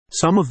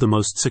Some of the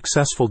most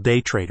successful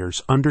day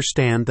traders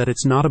understand that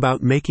it's not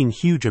about making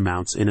huge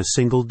amounts in a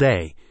single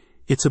day.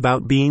 It's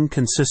about being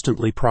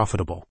consistently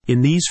profitable. In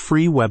these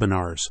free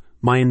webinars,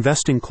 My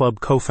Investing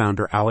Club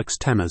co-founder Alex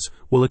Temes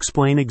will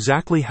explain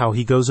exactly how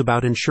he goes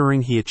about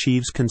ensuring he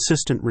achieves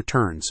consistent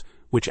returns,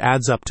 which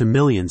adds up to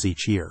millions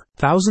each year.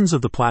 Thousands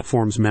of the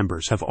platform's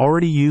members have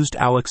already used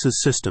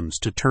Alex's systems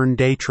to turn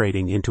day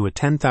trading into a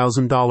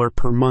 $10,000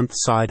 per month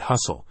side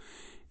hustle.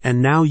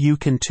 And now you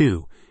can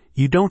too.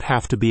 You don't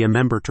have to be a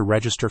member to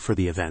register for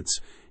the events,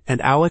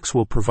 and Alex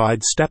will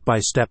provide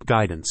step-by-step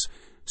guidance,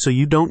 so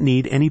you don't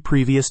need any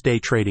previous day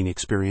trading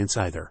experience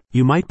either.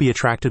 You might be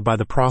attracted by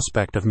the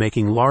prospect of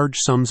making large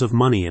sums of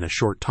money in a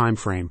short time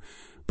frame,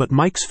 but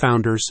Mike's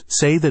founders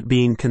say that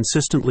being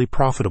consistently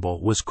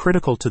profitable was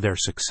critical to their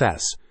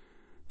success.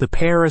 The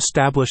pair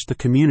established the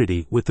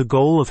community with the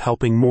goal of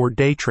helping more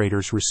day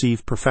traders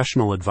receive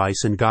professional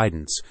advice and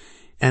guidance,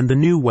 and the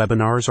new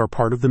webinars are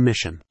part of the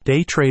mission.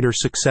 Day trader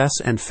success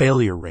and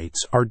failure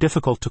rates are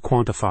difficult to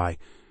quantify,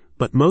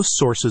 but most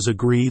sources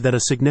agree that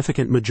a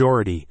significant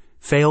majority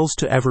fails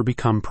to ever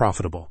become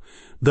profitable.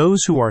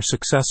 Those who are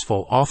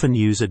successful often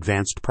use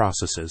advanced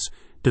processes,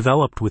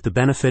 developed with the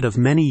benefit of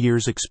many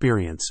years'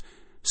 experience,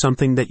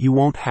 something that you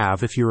won't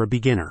have if you're a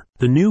beginner.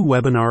 The new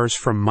webinars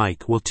from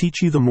Mike will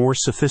teach you the more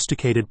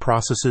sophisticated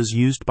processes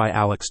used by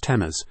Alex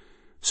Temes,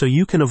 so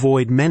you can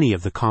avoid many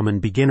of the common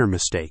beginner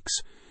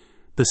mistakes.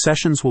 The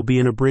sessions will be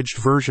an abridged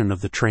version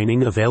of the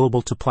training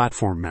available to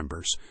platform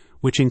members,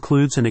 which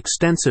includes an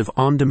extensive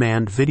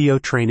on-demand video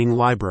training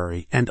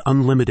library and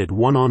unlimited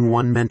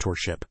one-on-one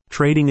mentorship.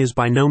 Trading is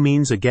by no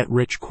means a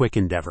get-rich-quick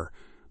endeavor,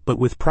 but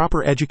with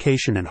proper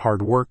education and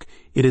hard work,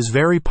 it is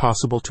very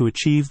possible to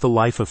achieve the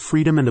life of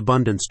freedom and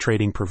abundance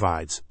trading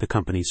provides, the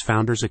company's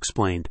founders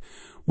explained.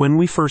 When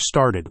we first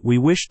started, we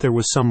wished there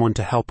was someone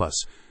to help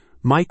us.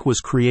 Mike was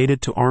created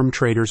to arm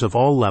traders of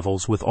all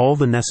levels with all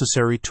the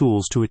necessary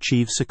tools to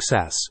achieve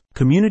success.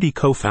 Community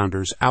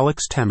co-founders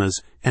Alex Temes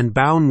and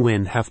Bao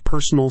Nguyen have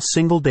personal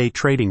single-day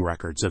trading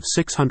records of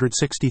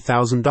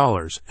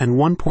 $660,000 and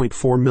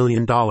 $1.4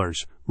 million,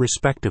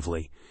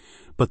 respectively.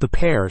 But the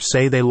pair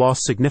say they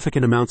lost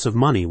significant amounts of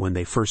money when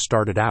they first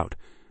started out.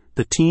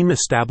 The team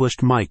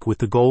established Mike with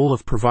the goal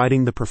of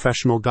providing the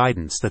professional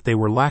guidance that they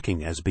were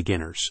lacking as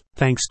beginners.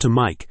 Thanks to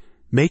Mike,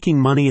 making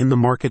money in the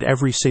market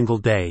every single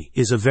day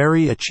is a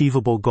very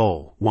achievable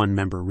goal, one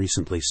member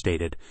recently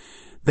stated.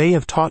 They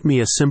have taught me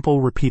a simple,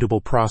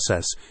 repeatable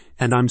process,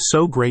 and I'm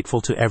so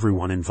grateful to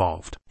everyone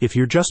involved. If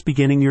you're just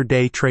beginning your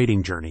day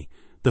trading journey,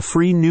 the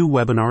free new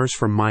webinars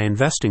from My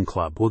Investing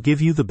Club will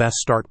give you the best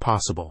start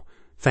possible.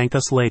 Thank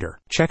us later.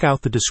 Check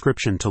out the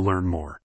description to learn more.